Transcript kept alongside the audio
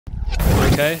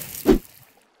okay?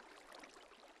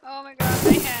 Oh my god,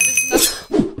 my hand is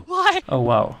not. Why? Oh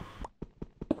wow.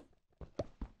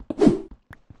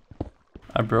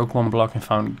 I broke one block and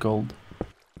found gold.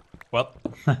 What?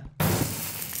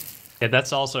 Yeah,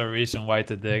 that's also a reason why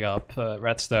to dig up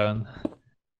redstone.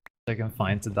 So you can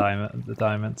find the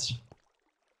diamonds.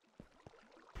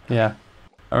 Yeah.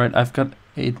 Alright, I've got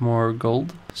 8 more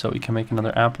gold, so we can make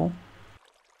another apple.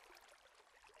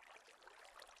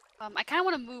 I kind of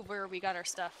want to move where we got our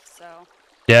stuff, so.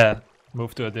 Yeah,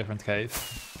 move to a different cave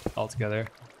altogether.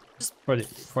 Just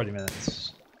 40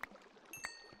 minutes.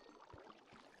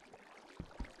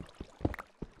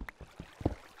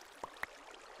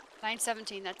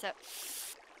 $9.17. That's at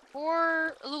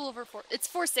a little over 4. It's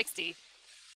 460.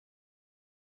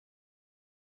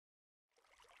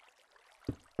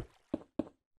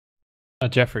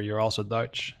 Jeffrey, you're also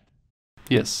Dutch.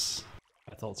 Yes.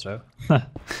 I thought so. So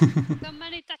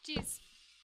many touchies.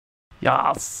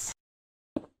 Yes.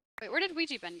 Wait, where did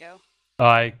Ouija Ben go?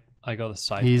 I got a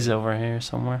side. He's over here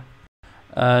somewhere.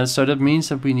 So that means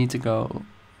that we need to go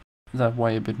that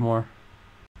way a bit more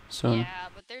soon. Yeah,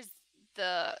 but there's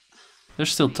the.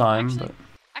 There's still time, but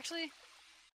Actually,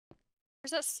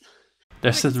 where's this?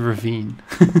 there's that ravine.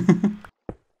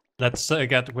 Let's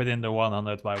get within the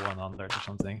 100 by 100 or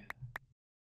something.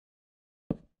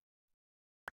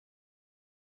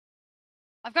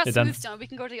 I've got Yeah, then- smooth stone. We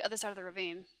can go to the other side of the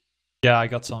ravine. Yeah, I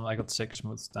got some. I got 6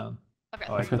 smooth down. Okay.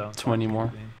 Oh, I've I got don't 20 want more.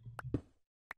 ravine.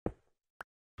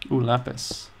 Ooh,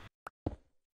 lapis.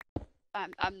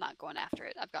 I'm not going after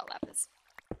it. I've got lapis.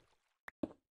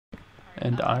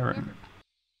 And Alright, iron. whoever-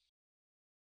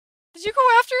 Did you go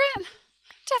after it?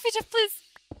 Jeff, please.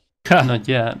 Not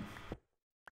yet.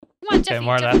 Come on, Jeffy.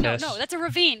 more Jeffy, lapis. no, that's a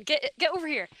ravine. Get over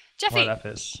here. Jeffy. More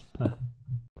lapis.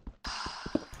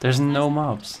 There's no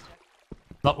mobs.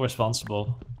 Not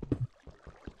responsible.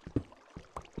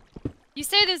 You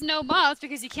say there's no mobs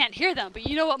because you can't hear them, but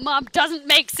you know what mob doesn't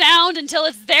make sound until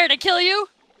it's there to kill you?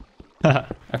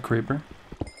 A creeper.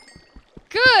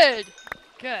 Good.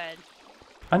 Good.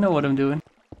 I know what I'm doing.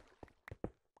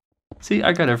 See,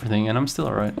 I got everything and I'm still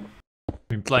alright.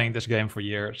 Been playing this game for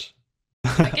years.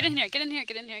 Alright, get in here. Get in here.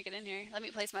 Get in here. Get in here. Let me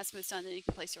place my smooth stone, then you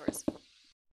can place yours.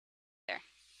 There.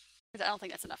 Because I don't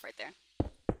think that's enough right there.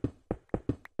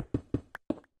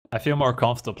 I feel more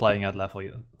comfortable playing at level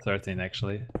 13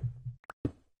 actually.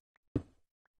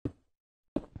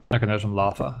 I can have some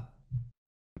lava.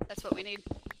 That's what we need.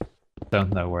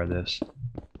 Don't know where it is.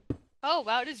 Oh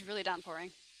wow, it is really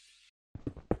downpouring.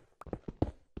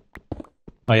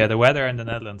 Oh yeah, the weather in the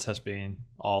Netherlands has been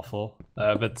awful,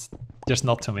 but just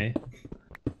not to me.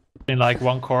 In like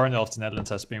one corner of the Netherlands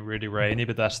has been really rainy,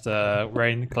 but as the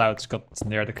rain clouds got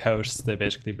near the coast, they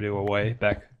basically blew away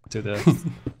back to the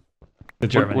to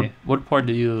Germany. What part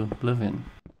do you live in?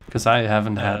 Because I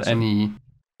haven't had so- any.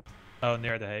 Oh,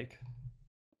 near The Hague.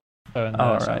 Oh, in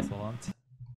Oh, South right. Holland.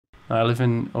 I live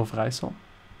in Overijssel,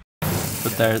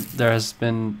 but there has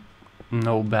been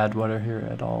no bad weather here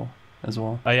at all as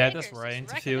well. Oh yeah, it Fingers, has just rained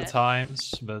a wrecking few it.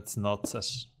 times, but not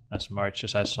as much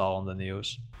as I saw on the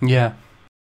news. Yeah,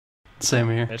 same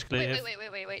here. Basically, if,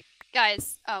 Wait.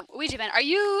 Guys, Ouija Ben, are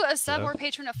you a sub Hello? or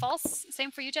patron of False?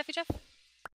 Same for you, Jeffy Jeff?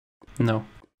 No.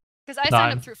 Because I No, signed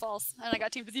I'm- up through False, and I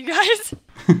got teamed with you guys.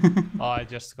 oh, I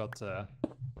just got the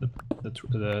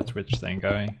Twitch thing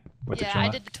going with the Yeah, I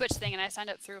channel. did the Twitch thing, and I signed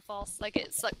up through False. Like,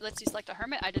 it lets you select a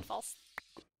hermit. I did False.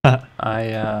 I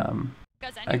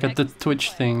Guys, I got the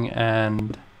Twitch thing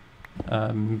and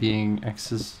being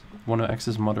one of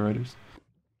X's moderators.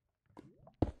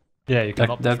 Yeah, you can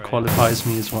That upgrade. qualifies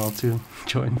me as well to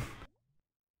join.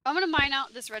 I'm gonna mine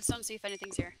out this redstone, see if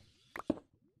anything's here.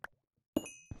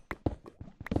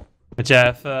 But yeah,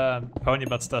 if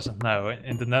Ponybots doesn't know,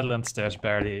 in the Netherlands there's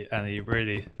barely any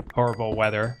really horrible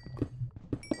weather.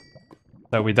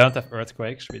 So we don't have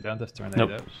earthquakes, we don't have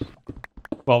tornadoes.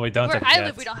 Well, we don't Where have I yet.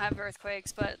 live, we don't have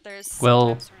earthquakes, but there's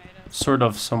Well, sometimes tornadoes. Sort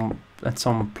of at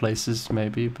some places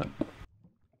maybe, but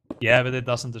Yeah, but it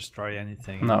doesn't destroy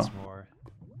anything. No. It's more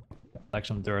like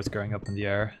some dirt going up in the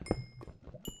air.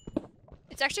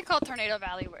 It's actually called Tornado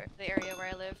Valley, where the area where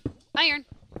I live. Iron.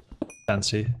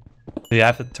 Fancy. Do you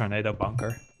have a tornado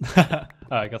bunker?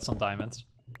 Oh, I got some diamonds.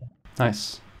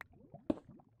 nice.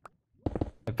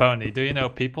 Hey, Pony, do you know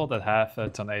people that have a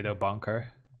tornado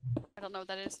bunker? I don't know what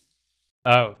that is.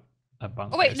 Oh, a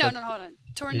bunker. Oh wait, Is no, that- no, hold on.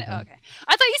 Tornado. Yeah. Okay.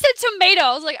 I thought you said tomato.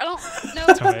 I was like, I don't know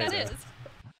what that Tomato. is.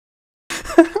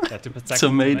 Yeah, to protect the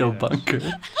Tomato tomatoes. bunker.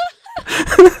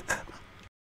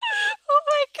 Oh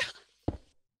my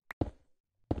god.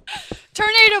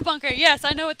 Tornado bunker. Yes,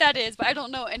 I know what that is, but I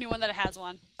don't know anyone that has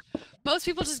one. Most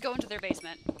people just go into their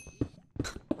basement.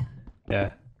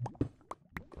 Yeah.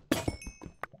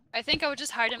 I think I would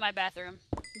just hide in my bathroom.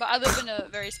 But I live in a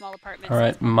very small apartment.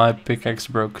 Alright, my pickaxe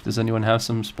broke. Does anyone have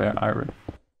some spare iron?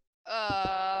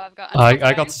 I've got. I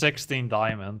iron. got 16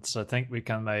 diamonds. I think we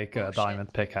can make a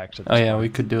diamond pickaxe. At Oh this yeah, point. we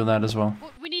could do that as well.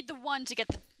 We need the one to get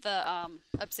the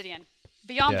obsidian.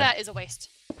 Beyond that is a waste.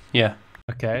 Yeah.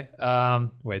 Okay.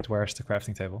 Wait, where's the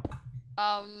crafting table?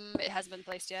 It hasn't been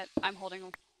placed yet. I'm holding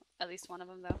at least one of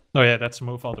them though. Oh yeah, let's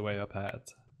move all the way up ahead.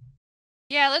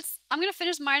 Yeah, I'm gonna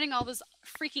finish mining all this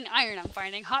freaking iron I'm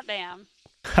finding. Hot damn.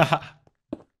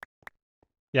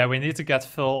 Yeah, we need to get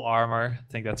full armor.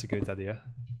 I think that's a good idea.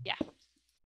 Yeah.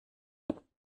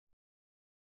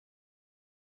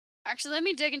 Actually, let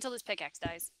me dig until this pickaxe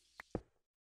dies.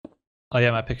 Oh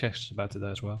yeah, my pickaxe is about to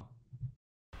die as well.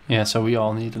 Yeah, so we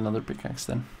all need another pickaxe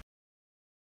then.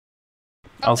 Oh,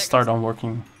 I'll there it start goes. on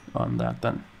working on that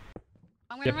then.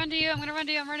 I'm gonna run to you. I'm gonna run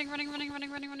to you. I'm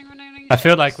running. I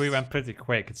feel like we went pretty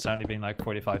quick. It's only been like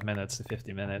 45 minutes to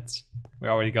 50 minutes. We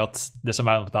already got this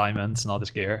amount of diamonds and all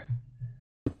this gear.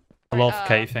 A lot of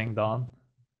caving done.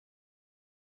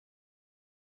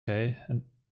 Okay, and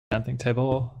enchanting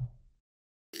table.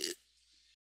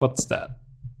 What's that?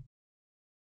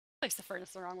 Placed the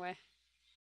furnace the wrong way.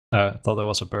 Oh, I thought it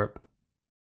was a burp.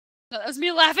 No, that was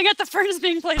me laughing at the furnace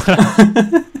being placed.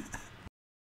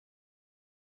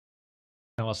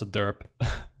 It was a derp. Okay,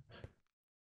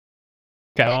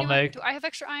 I'll make. Do I have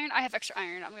extra iron? I have extra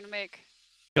iron. I'm gonna make.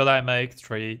 Should I make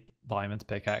 3 diamond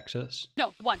pickaxes?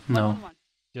 No, one. No. One.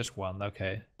 Just one,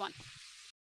 okay. One.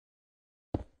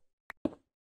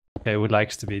 Okay, who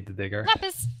likes to be the digger?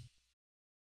 Lapis.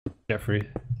 Jeffrey.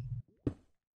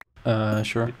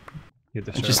 Sure. You I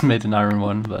deserve. just made an iron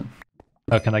one, but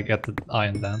How can I get the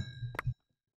iron then?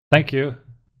 Thank you.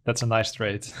 That's a nice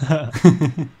trade.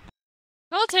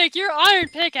 I'll take your iron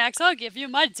pickaxe. I'll give you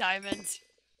my diamond.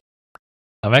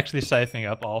 I'm actually saving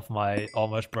up all of my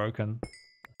almost broken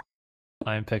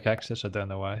iron pickaxes. I don't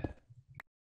know why.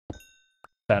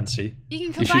 Fancy. You can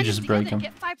You should combine just them break together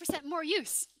them. and get 5% more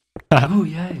use. oh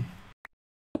yay!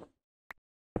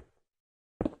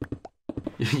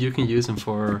 You can use them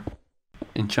for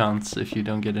enchants if you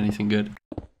don't get anything good.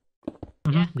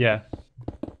 Yeah.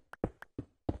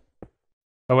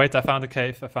 Oh wait, I found a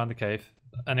cave.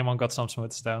 Anyone got some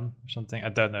smooth stone or something? I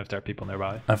don't know if there are people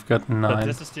nearby. I've got But 9.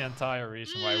 this is the entire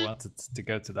reason why I wanted to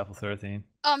go to level 13.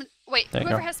 Wait, There you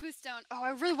whoever go. has smooth stone. Oh,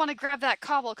 I really want to grab that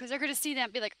cobble because they're gonna see that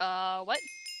and be like, what?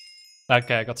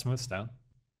 Okay, I got smooth stone.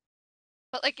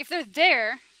 But like, if they're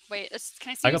there, wait,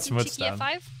 can I see I got some smooth cheeky stone.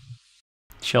 F5?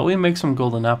 Shall we make some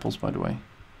golden apples, by the way?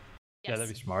 Yeah, Yes.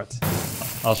 that'd be smart.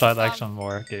 Also, I'd like some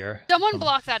more gear. Someone some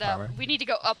block that up. armor. We need to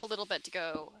go up a little bit to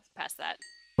go past that.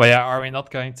 But yeah, are we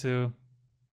not going to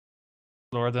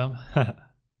explore them?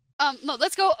 No,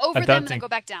 let's go over don't them and then think- go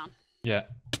back down. Yeah,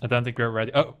 I don't think we're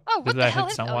ready. Oh, Oh, what did the I hell?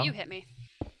 hit someone? Oh, you hit me.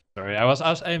 Sorry, I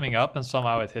was aiming up and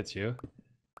somehow it hit you.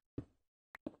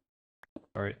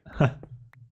 Sorry.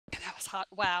 That was hot.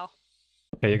 Wow.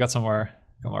 Okay, you got some more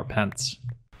pants.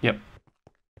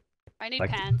 I need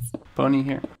Like- pants. Pony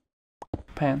here.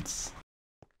 Pants.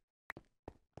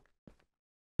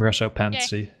 We're so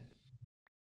pantsy.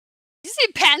 Did you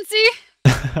say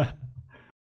pansy?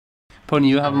 Pony,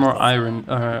 you have more iron,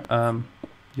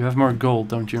 you have more gold,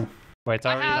 don't you? Wait,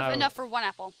 I are we have now? enough for one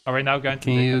apple. Are we now going to?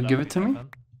 Can dig you at give level it to me? 11?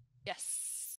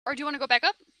 Yes. Or do you want to go back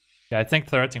up? Yeah, I think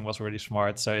 13 was really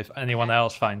smart. So if anyone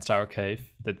else finds our cave,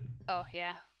 that Oh,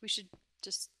 yeah. We should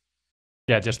just...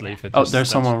 yeah, just leave it. Oh, Just- there's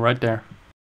that's- someone right there.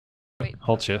 Wait.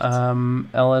 Hold shift.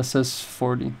 LSS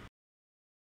 40.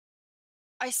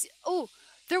 I see. Oh,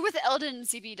 they're with Eldon and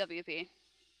CBWP.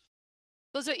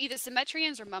 Those are either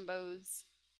Symmetrians or Mumbos.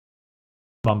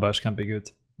 Bombos can be good.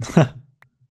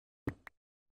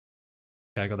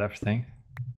 Okay, I got everything.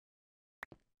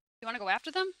 You want to go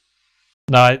after them?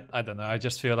 No, I don't know. I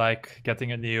just feel like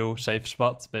getting a new safe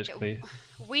spot, basically.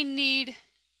 We need to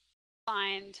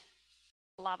find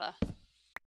lava.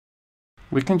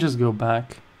 We can just go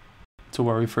back to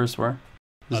where we first were.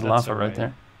 There's Oh, that's lava right alright.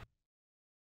 there.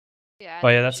 Yeah. Oh,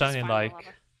 yeah, we that's should just only find the like-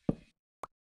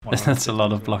 lava. That's a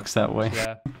lot of blocks that way.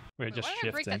 Yeah, we're Wait, just why did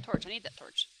I break shifting. that torch? I need that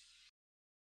torch.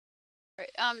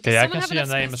 Alright, does Okay, I someone can have see your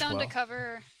enough name smooth as stone well. to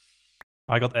cover...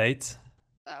 I got 8.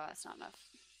 Oh, that's not enough.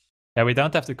 Yeah, we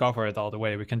don't have to cover it all the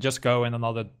way. We can just go in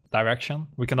another direction.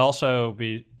 We can also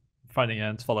be finding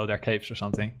and follow their caves or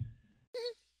something.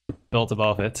 Built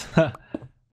above it.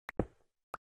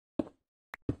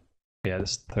 Yeah,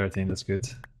 this 13, that's good.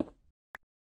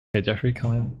 Okay, Jeffrey,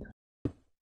 come in.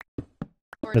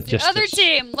 Towards But the just other this-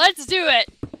 team! Let's do it!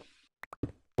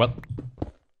 What?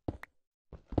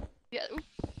 Yeah, ooh.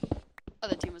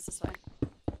 Other team was this way.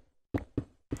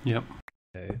 Yep.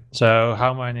 Okay. Okay. So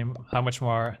how much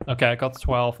more? Okay, I got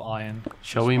 12 iron.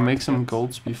 Shall we make some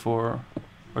golds before,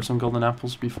 or some golden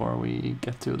apples before we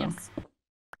get to them? Yes.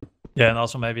 Yeah, and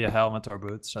also maybe a helmet or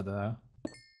boots. I don't know.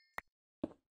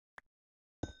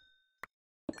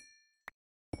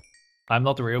 I'm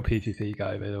not a real PvP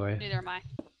guy, by the way. Neither am I.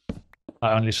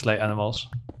 I only slay animals.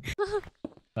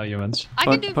 No humans. I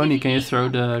can do Pony, PvP. can you throw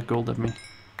the gold at me?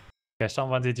 Okay,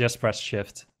 somebody just press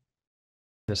shift.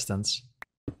 Distance.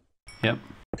 Yep.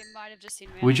 They might have just seen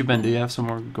me. Ouija, do you have some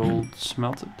more gold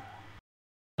smelted?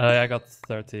 I got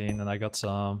 13 and I got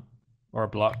some ore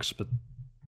blocks, but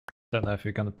don't know if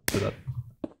you're gonna do that.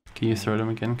 Can you throw them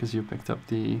again because you picked up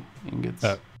the ingots?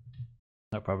 Oh.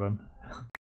 No problem.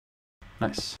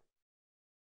 Nice.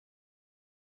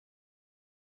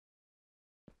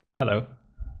 Hello.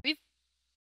 We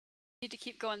need to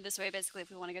keep going this way basically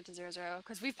if we want to get to 0-0,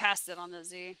 because we've passed it on the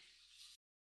Z.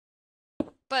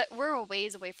 But we're a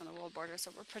ways away from the world border,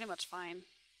 so we're pretty much fine.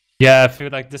 Yeah, I feel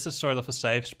like this is sort of a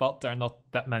safe spot. There are not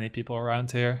that many people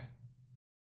around here.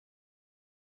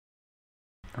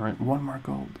 Alright, one more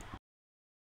gold.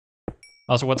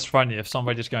 Also, what's funny, if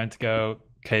somebody's going to go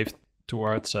cave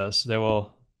towards us, they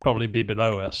will probably be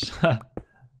below us.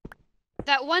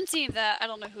 That one team that, I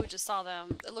don't know who just saw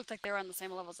them, it looked like they were on the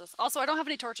same level as us. Also, I don't have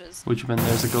any torches. Ouija,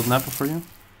 there's a golden apple for you.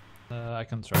 I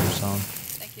can throw some.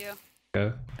 Thank you.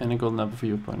 Go. And a golden apple for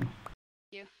you, Pony.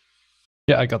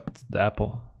 Yeah, I got the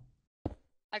apple.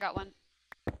 I got one.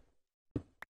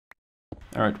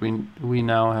 Alright, we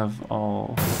now have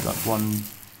all got one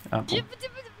apple.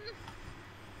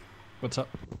 What's up?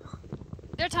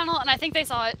 Their tunnel, and I think they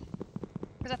saw it.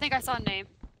 Because I think I saw a name.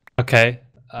 Okay,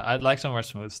 I'd like some more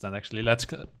smooths then, actually. Let's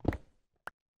go.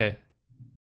 Okay.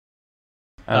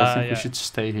 I think we yeah. should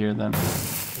stay here then.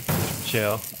 Let's just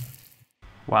chill.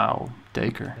 Wow,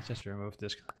 Daker. Let's just remove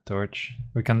this torch.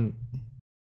 We can...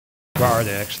 Where are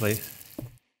they, actually?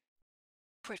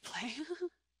 Quit playing.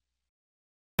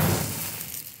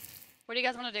 What do you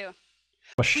guys want to do? Was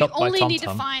We shot by only need to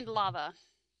TomTom. find lava.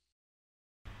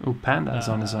 Ooh, Panda's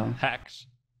on his own. Hacks.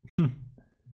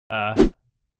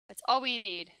 That's all we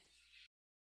need.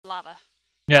 Lava.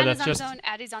 Yeah, Panda's let's on just... his own,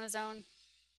 Addy's on his own.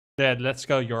 Yeah, let's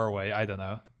go your way. I don't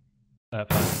know. Fine.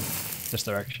 This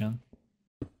direction.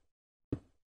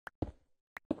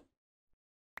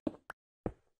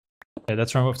 Okay,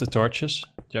 let's remove the torches,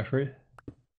 Jeffrey.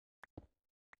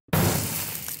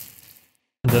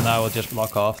 And then I will just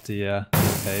block off the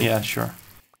cave. Yeah, sure.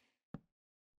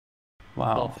 A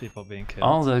lot Wow. of people being killed.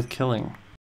 All that killing.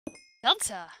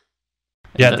 Delta!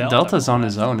 Yeah, Delta's will on do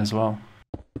his that. own as well.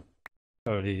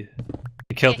 Totally.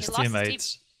 He killed Yeah, his he lost his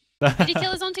teammates. Did he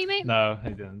kill his own teammate? No, he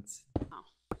didn't.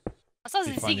 I saw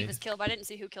Be Ziggy funny. was killed, but I didn't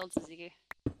see who killed Ziggy.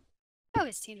 I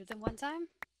was teamed with him one time.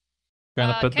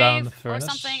 Gonna put down the Cave furnace. or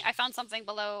something. I found something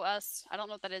below us. I don't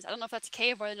know what that is. I don't know if that's a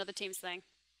cave or another team's thing.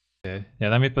 Okay. Yeah,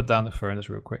 let me put down the furnace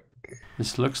real quick.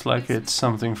 This looks like it's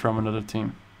something from another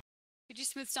team. Could you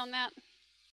smooth stone that?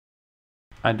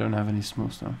 I don't have any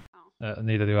smooth stone.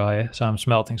 Neither do I. So I'm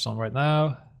smelting some right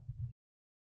now.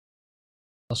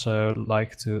 Also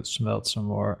like to smelt some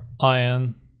more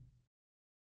iron.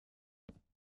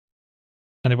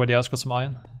 Anybody else got some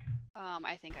iron?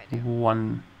 I think I do.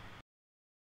 One.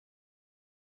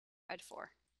 I had 4.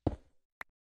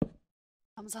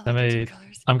 Thumbs up, Let like me- two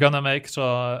colors. I'm gonna make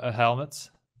a helmet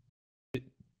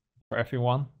for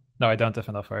everyone. No, I don't have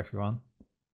enough for everyone.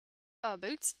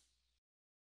 Boots?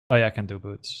 Oh yeah, I can do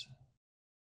boots.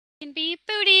 Can be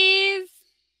booties!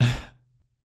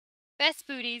 Best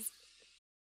booties.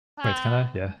 Wait, can I?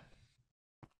 Yeah.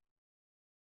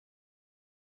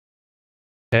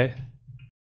 Okay.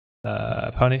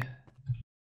 Pony.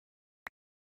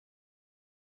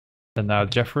 And now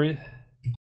Jeffrey.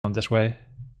 On this way.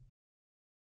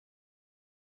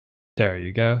 There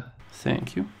you go.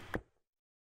 Thank you.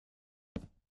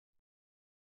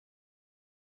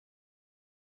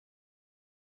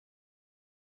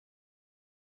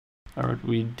 Alright,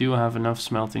 we do have enough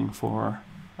smelting for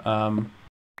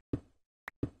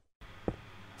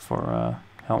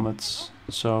helmets,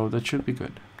 so that should be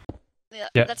good. Yeah,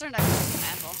 that's our next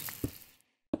anvil.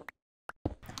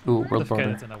 Ooh, world Certificate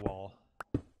border. it in a wall.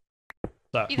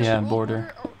 So. Either Yeah, wool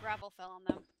border. or gravel fell on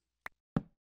them.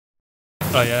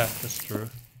 Oh yeah, that's true.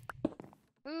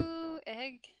 Ooh,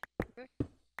 egg.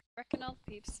 Reckon all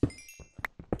the peeps.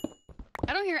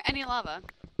 I don't hear any lava.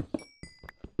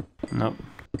 Nope.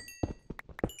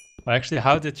 Well, actually,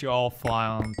 how did you all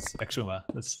find Exuma?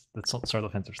 That's sort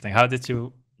of interesting. How did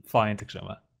you find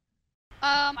Exuma?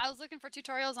 I was looking for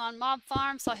tutorials on Mob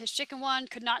Farm, saw his chicken one,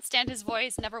 could not stand his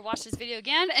voice, never watched his video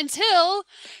again until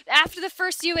after the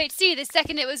first UHC, the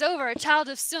second it was over, a child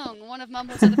of Sung, one of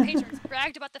Mumbo's other patrons,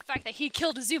 bragged about the fact that he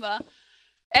killed Azuma.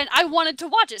 And I wanted to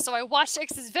watch it, so I watched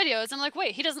X's videos. I'm like,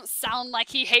 wait, he doesn't sound like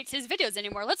he hates his videos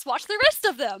anymore. Let's watch the rest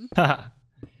of them.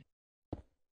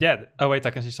 Yeah. Oh wait,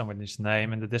 I can see somebody's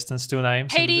name in the distance. 2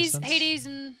 names. Hades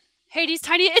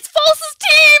Tiny. It's False's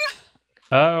team.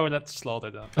 Oh, let's slaughter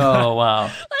them. Oh wow.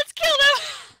 Let's kill them.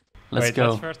 Let's go.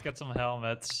 Let's first get some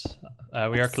helmets.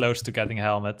 We are close to getting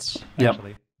helmets. Yep.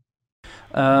 Actually.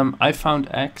 I found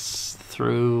X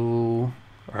through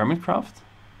Hermitcraft.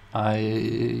 I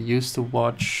used to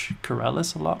watch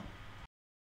Corellis a lot.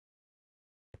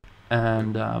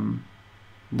 And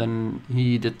then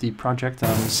he did the project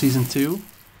on season 2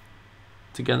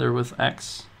 together with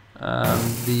X.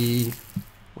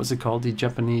 What's it called? The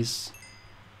Japanese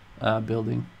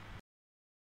building.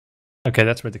 Okay,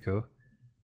 that's pretty cool.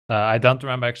 I don't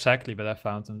remember exactly, but I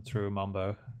found them through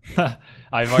Mumbo.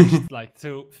 I watched like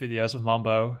 2 videos of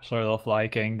Mumbo, sort of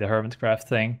liking the Hermitcraft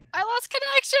thing. I lost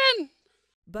connection.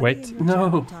 Wait,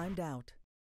 no. Timed out.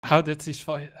 How did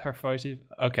her voice?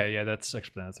 Okay, yeah, that's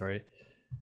explanatory.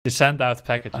 She sent out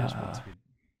packages.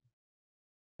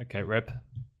 Okay, rip.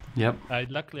 Yep.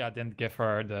 Luckily, I didn't give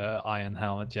her the iron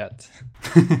helmet yet.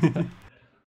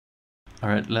 All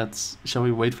right, shall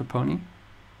we wait for Pony?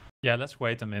 Yeah, let's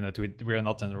wait a minute. We're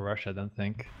not in a rush, I don't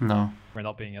think. No. We're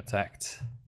not being attacked.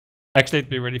 Actually, it'd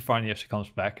be really funny if she comes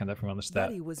back and everyone is dead.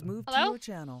 Buddy was moved Hello? to your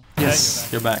channel. Yes,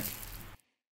 you're back.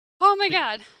 Oh my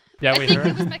god. Yeah, I we think it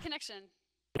heard. was my connection.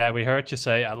 Yeah, we heard you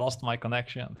say, "I lost my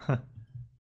connection."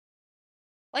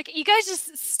 Like, you guys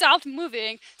just stopped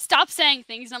moving, stopped saying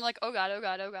things, and I'm like, oh god, oh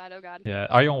god, oh god, oh god. Yeah,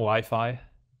 are you on Wi-Fi? Oh,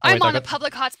 I'm wait, I on a got-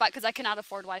 public hotspot because I cannot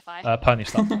afford Wi-Fi. Pony,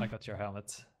 stop! I got your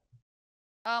helmet.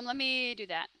 Let me do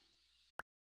that.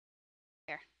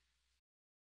 Here.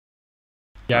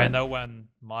 Yeah, I know when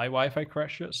my Wi-Fi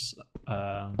crashes,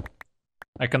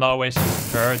 I can always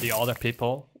hear the other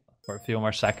people for a few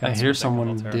more seconds. I hear but they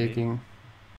someone cannot hear me. digging.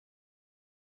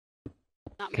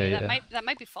 Not Okay, me. yeah. That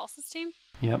might be False's team.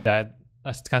 Yep. Yeah,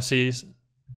 I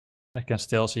can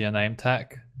still see a name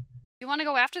tag. You want to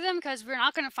go after them? Because we're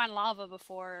not going to find lava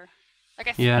before. Like,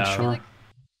 I Yeah, No. feel sure.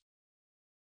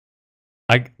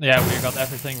 like Yeah, we got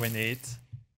everything we need.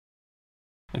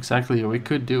 Exactly. We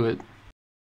could do it.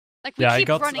 we Yeah, I keep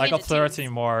got running 13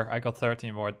 into more. I got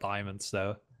 13 more diamonds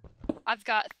though. teams. I've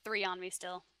got 3 on me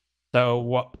still. So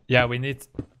what? Yeah, we need.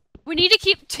 We need to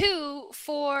keep 2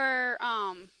 for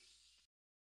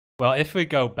Well, if we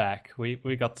go back, we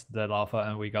got the lava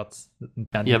and we got.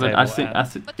 The Yeah, but I table think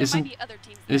But there might isn't be other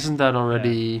teams. There. isn't that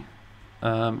already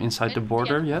inside the Yeah,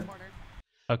 border the yet? border.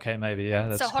 Okay, maybe yeah.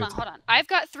 That's So hold good. on. I've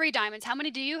got 3 diamonds. How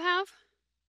many do you have?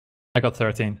 I got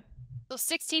 13. So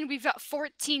 16. We've got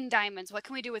 14 diamonds. What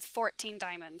can we do with 14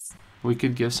 diamonds? We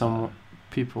could give some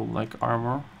people like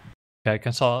armor. Okay,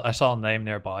 I saw a name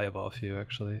nearby above you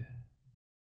actually.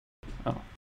 2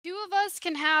 of us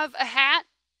can have a hat,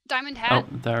 diamond Oh, hat.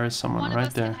 there is someone One of right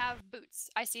us there. can have boots.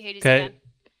 I see Hades Okay. again.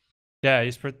 Yeah,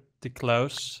 he's pretty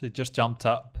close. He just jumped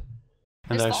up.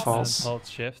 And There's there's False. false Hold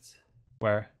shift.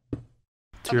 Where?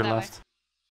 to your that way. left.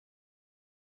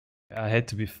 I hate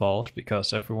to be false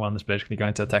because everyone is basically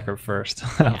going to attack her first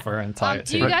for her entire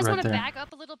Do you team. guys Right want to there. back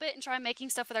up a little bit and try making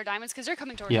stuff with our diamonds? Because they're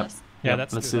coming towards Yep. us. Yeah,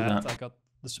 Yep, let's do that. I got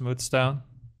the smooth stone.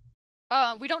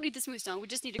 We don't need the smooth stone. We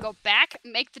just need to go back,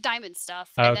 make the diamond stuff,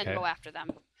 and then Okay. go after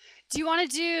them. Do you want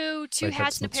to do 2 Wait,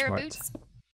 hats that's and a not pair smart. of boots?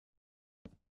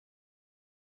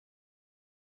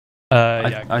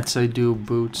 Yeah. I'd say do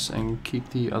boots and keep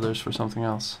the others for something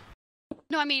else.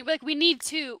 No, I mean, like, we need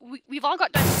 2. We've all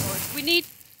got diamond swords. We need...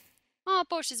 Oh,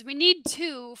 bushes. We need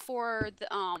 2 for the,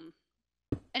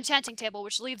 enchanting table,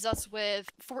 which leaves us with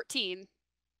 14.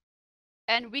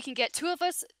 And we can get 2 of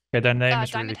us... Okay, their name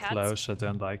is really diamond hats. close. I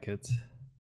don't like it.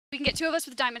 We can get 2 of us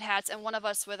with diamond hats and 1 of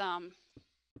us with,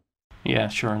 Yeah,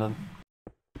 sure. Then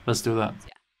let's do that.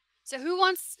 So who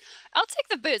wants... I'll take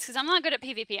the boots, because I'm not good at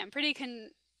PvP. I'm pretty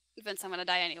convinced I'm going to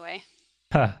die anyway.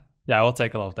 Yeah, I will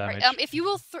take a lot of damage. Right, if you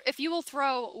will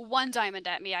throw 1 diamond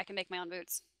at me, I can make my own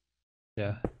boots.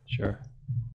 Yeah, sure.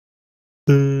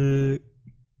 You.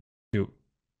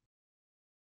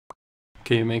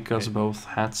 Can you make us Okay. both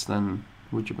hats then,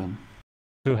 would you Ben?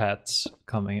 2 hats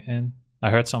coming in. I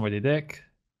heard somebody dig.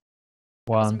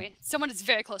 Wasn't 1, me. Someone is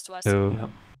very close to us. 2, Yep.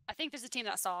 I think there's a team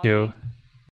that saw. you. me.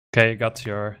 Okay, got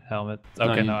your helmet. No,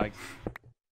 Okay, you- no,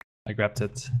 I grabbed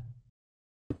it.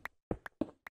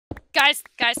 Guys.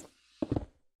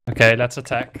 Okay, let's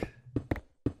attack.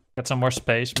 Get some more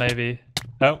space, maybe.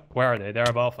 Oh, where are they? They're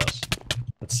above us.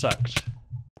 That sucks.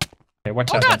 Okay, Okay,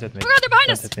 watch Oh out, god! don't hit me. Oh god, they're behind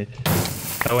Don't us! hit me.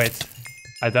 Oh wait.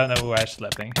 I don't know who I'm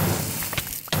slapping.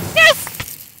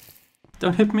 Yes!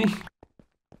 Don't hit me.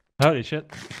 Holy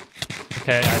shit.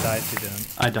 Okay, I died, you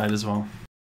didn't. I died as well.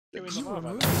 No!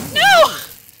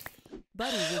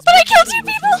 But I killed 2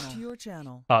 people! To your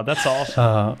channel. Oh, that's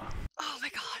awesome. Oh my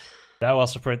god. That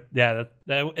was a pretty... Yeah,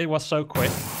 it was so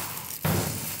quick.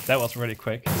 That was really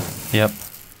quick. Yep.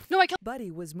 No, I killed.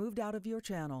 Buddy was moved out of your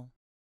channel.